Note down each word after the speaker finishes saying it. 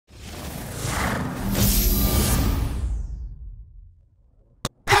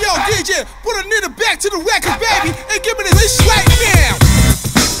agent. Put a nigga back to the record, baby, and give me this right now.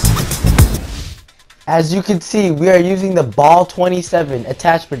 As you can see, we are using the Ball 27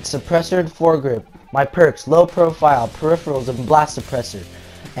 attachment suppressor and foregrip, my perks, low profile, peripherals, and blast suppressor.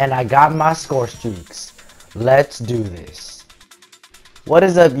 And I got my score streaks. Let's do this. What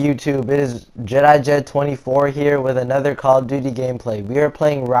is up, YouTube? It is JediJed24 here with another Call of Duty gameplay. We are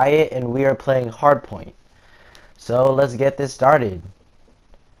playing Riot and we are playing Hardpoint. So let's get this started.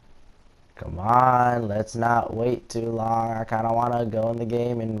 Come on, let's not wait too long. I kind of want to go in the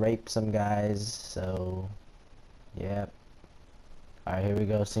game and rape some guys. So, yep. Alright, here we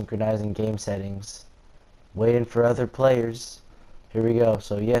go. Synchronizing game settings. Waiting for other players. Here we go.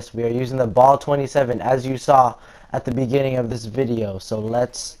 So yes, we are using the Ball 27 as you saw at the beginning of this video. So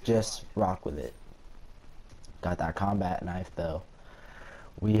let's just rock with it. Got that combat knife though.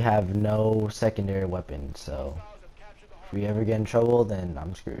 We have no secondary weapon, so if we ever get in trouble, then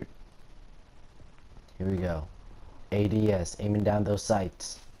I'm screwed. Here we go. ADS, aiming down those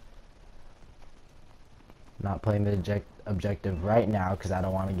sights. Not playing the objective right now because I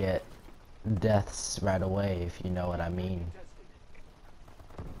don't want to get deaths right away, if you know what I mean.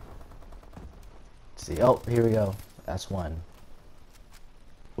 Let's see, oh, here we go. That's one.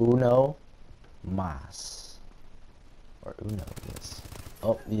 Uno mas. Or uno, yes.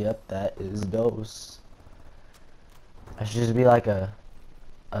 Oh, yep, that is dos. I should just be like a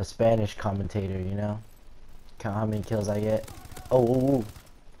Spanish commentator, you know? Count how many kills I get. Oh,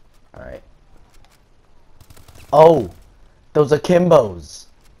 alright. Oh, those akimbos.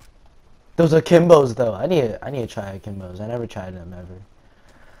 Those akimbos though. I need to try akimbos. I never tried them ever.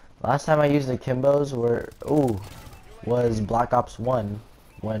 Last time I used akimbos was Black Ops 1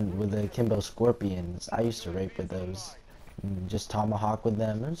 with the akimbo scorpions. I used to rape with those. Just tomahawk with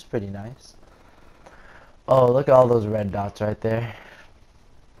them. It was pretty nice. Oh, look at all those red dots right there.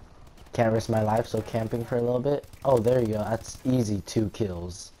 Can't risk my life, so camping for a little bit. Oh, there you go. That's easy 2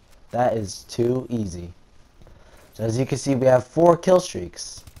 kills. That is too easy. So as you can see, we have 4 kill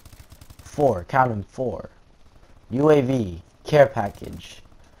streaks. 4, count them, 4. UAV, care package,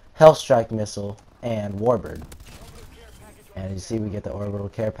 health strike missile, and warbird. And you see, we get the orbital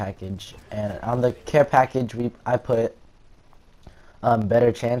care package. And on the care package, I put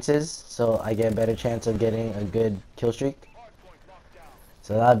better chances, so I get a better chance of getting a good kill streak.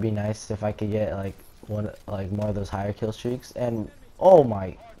 So that'd be nice if I could get like more of those higher kill streaks. And oh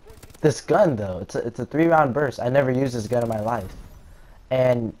my, this gun though, it's a 3-round burst. I never used this gun in my life,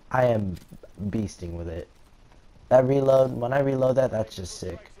 and I am beasting with it. That reload, when I reload that's just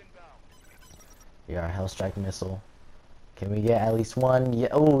sick. Yeah, hell strike missile. Can we get at least 1? Yeah.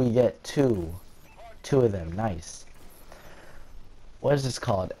 Oh, we get 2 of them. Nice. What is this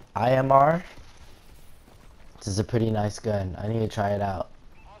called? IMR. This is a pretty nice gun. I need to try it out.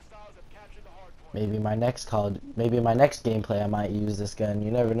 Maybe my next gameplay I might use this gun. You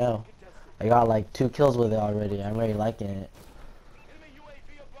never know. I got like 2 kills with it already. I'm really liking it.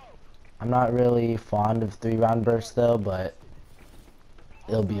 I'm not really fond of 3-round bursts though, but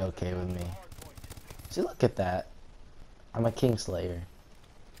it'll be okay with me. See, look at that. I'm a Kingslayer.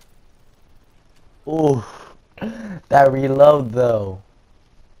 Ooh, that reload though.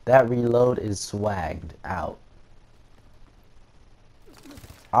 That reload is swagged out.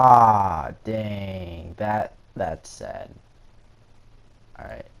 Ah, dang. That's sad.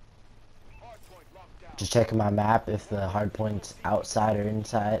 Alright. Just checking my map if the hard point's outside or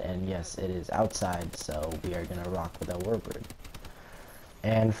inside, and yes, it is outside, so we are gonna rock with a warbird.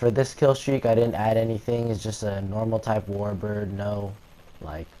 And for this kill streak, I didn't add anything. It's just a normal type warbird, no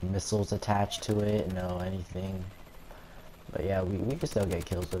like missiles attached to it, no anything. But yeah, we can still get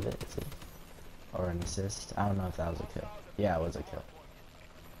kills with it. Or an assist. I don't know if that was a kill. Yeah, it was a kill.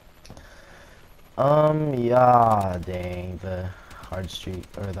 Yeah, dang, the hard streak,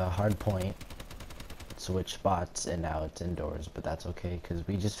 or the hard point switch spots, and now it's indoors, but that's okay, because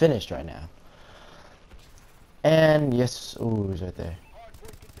we just finished right now. And yes, ooh, he's right there.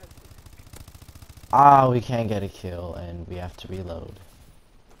 Ah, we can't get a kill, and we have to reload.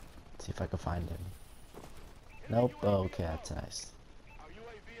 Let's see if I can find him. Nope. Oh, okay, that's nice.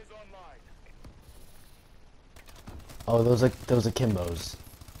 Oh, those akimbos.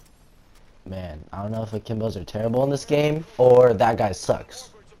 Man, I don't know if akimbos are terrible in this game or that guy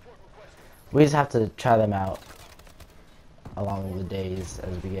sucks. We just have to try them out along the days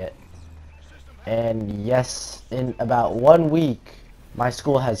as we get. And yes, in about 1 week, my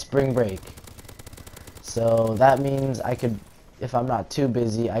school has spring break. So that means I could, if I'm not too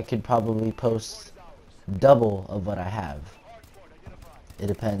busy, I could probably post double of what I have. It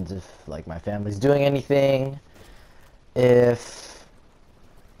depends if like my family's doing anything, if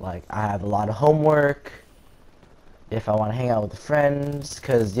like I have a lot of homework, if I want to hang out with friends,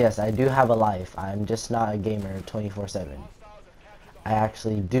 because yes, I do have a life. I'm just not a gamer 24/7. I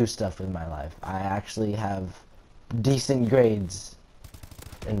actually do stuff with my life. I actually have decent grades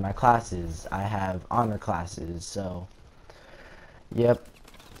in my classes. I have honor classes, so yep.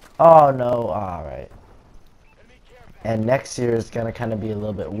 Oh no, alright. And next year is gonna kind of be a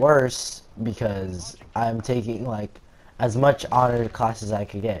little bit worse because I'm taking like as much honor classes as I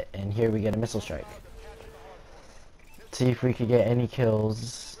could get, and here we get a missile strike. See if we could get any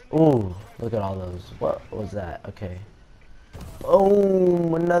kills. Ooh, look at all those. What was that? Okay.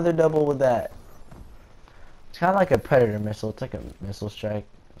 Oh, another double with that. It's kind of like a predator missile. It's like a missile strike.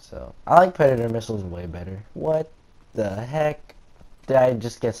 So I like predator missiles way better. What the heck? Did I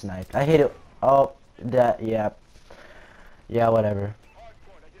just get sniped? I hate it. Oh, that. Yeah. Yeah. Whatever.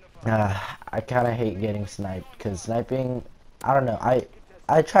 I kind of hate getting sniped because sniping. I don't know.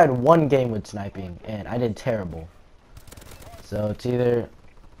 I tried one game with sniping and I did terrible. So it's either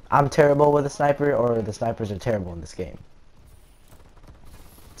I'm terrible with a sniper or the snipers are terrible in this game.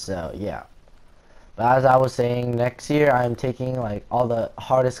 So yeah. But as I was saying, next year I'm taking like all the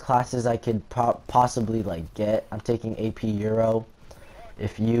hardest classes I could possibly like get. I'm taking AP Euro.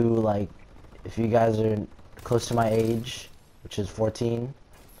 If you guys are close to my age, which is 14,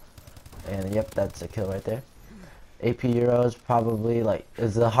 and yep, that's a kill right there. AP Euro is probably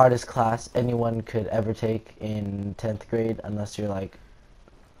is the hardest class anyone could ever take in 10th grade, unless you're like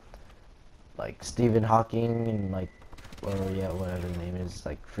Stephen Hawking and or yeah, whatever the name is,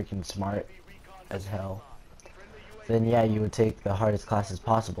 like freaking smart as hell. Then yeah, you would take the hardest classes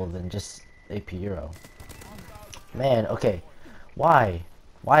possible than just AP Euro. Man, okay, why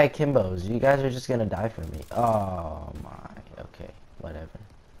akimbos? You guys are just gonna die for me. Oh my, okay, whatever.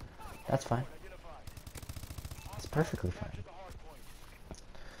 That's fine. It's perfectly fine.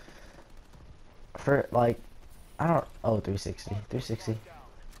 For I don't. Oh, 360.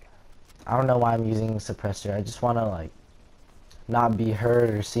 I don't know why I'm using suppressor. I just want to not be heard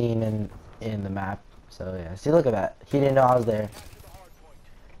or seen in the map. So yeah. See, look at that. He didn't know I was there,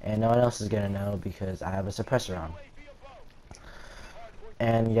 and no one else is gonna know because I have a suppressor on.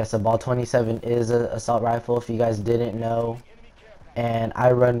 And yes, a ball 27 is an assault rifle. If you guys didn't know, and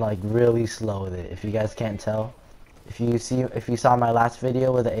I run really slow with it. If you guys can't tell, if you saw my last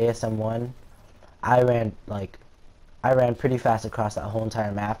video with the ASM1, I ran pretty fast across that whole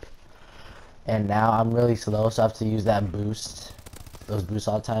entire map. And now I'm really slow, so I have to use that boost. Those boosts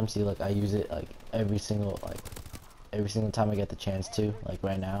all the time. See, look, I use it every single time I get the chance to,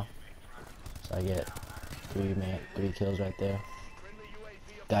 right now. So I get three kills right there.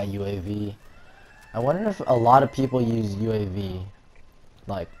 Got UAV. I wonder if a lot of people use UAV.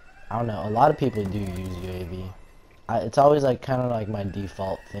 I don't know. A lot of people do use UAV. It's always kind of my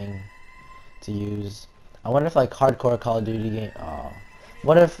default thing to use. I wonder if hardcore Call of Duty game. Oh,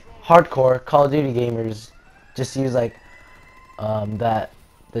 what if hardcore Call of Duty gamers just use the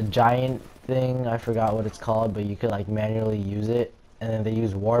giant thing? I forgot what it's called, but you could manually use it, and then they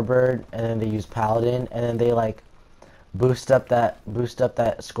use Warbird, and then they use Paladin, and then they boost up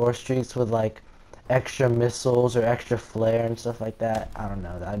that score streaks with extra missiles or extra flare and stuff like that. I don't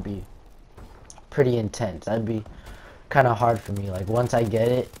know. That'd be pretty intense. That'd be kind of hard for me. Once I get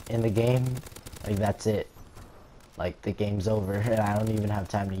it in the game, that's it. The game's over and I don't even have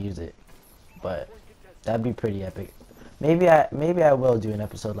time to use it. But that'd be pretty epic. Maybe I will do an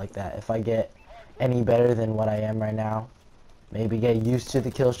episode like that if I get any better than what I am right now. Maybe get used to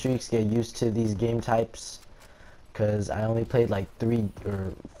the kill streaks, get used to these game types, cause I only played 3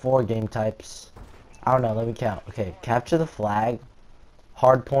 or 4 game types. I don't know. Let me count. Okay, capture the flag,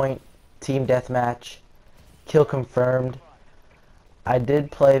 hardpoint, team deathmatch, kill confirmed. I did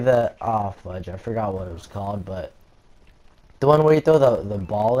play the fudge. I forgot what it was called, but the one where you throw the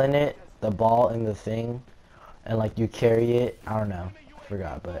ball in it, the ball in the thing, and you carry it. I don't know. I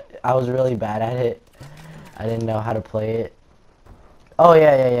forgot, but I was really bad at it. I didn't know how to play it. Oh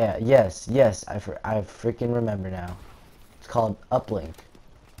yeah. Yes. I freaking remember now. It's called uplink.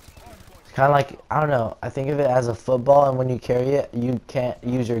 It's kind of I don't know. I think of it as a football, and when you carry it, you can't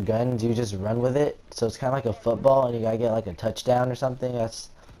use your guns. You just run with it. So it's kind of like a football, and you gotta get a touchdown or something. That's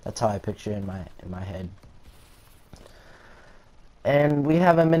how I picture it in my head. And we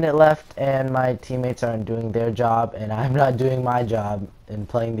have a minute left, and my teammates aren't doing their job, and I'm not doing my job in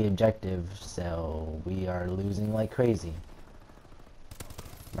playing the objective. So we are losing like crazy.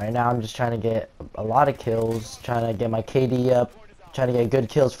 Right now, I'm just trying to get a lot of kills, trying to get my KD up, trying to get good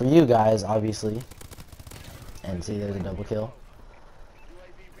kills for you guys, obviously. And see, there's a double kill.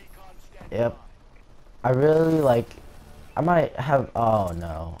 Yep. I really I might have, oh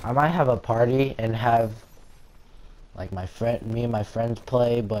no, I might have a party and have like me and my friends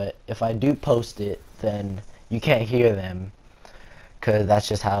play, but if I do post it, then you can't hear them, cause that's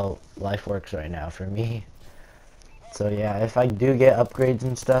just how life works right now for me. So yeah, if I do get upgrades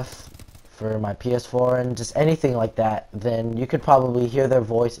and stuff for my PS4 and just anything like that, then you could probably hear their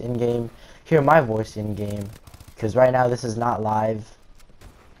voice in game, hear my voice in game, cause right now this is not live.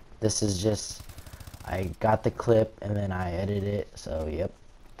 This is just, I got the clip and then I edit it, so yep.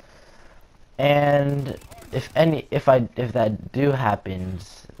 And if that do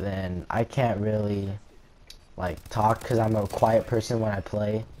happens, then I can't really like talk because I'm a quiet person when I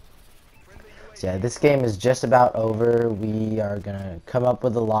play. So yeah, this game is just about over. We are gonna come up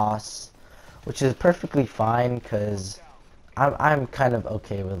with a loss, which is perfectly fine because I'm kind of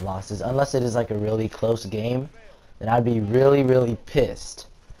okay with losses, unless it is like a really close game. Then I'd be really pissed.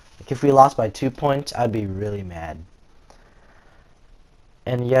 Like if we lost by 2 points, I'd be really mad.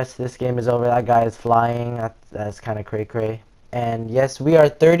 And yes, this game is over. That guy is flying. That's kind of cray-cray. And yes, we are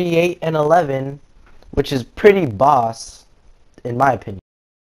 38 and 11, which is pretty boss, in my opinion.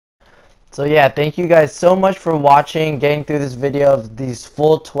 So yeah, thank you guys so much for watching, getting through this video of these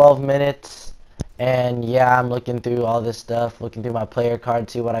full 12 minutes. And yeah, I'm looking through all this stuff, looking through my player card,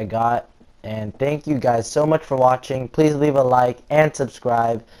 see what I got. And thank you guys so much for watching. Please leave a like and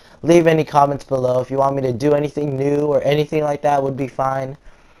subscribe. Leave any comments below if you want me to do anything new or anything like that would be fine.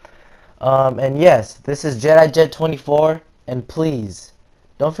 And yes, this is JediJet24, and please,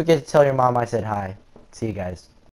 don't forget to tell your mom I said hi. See you guys.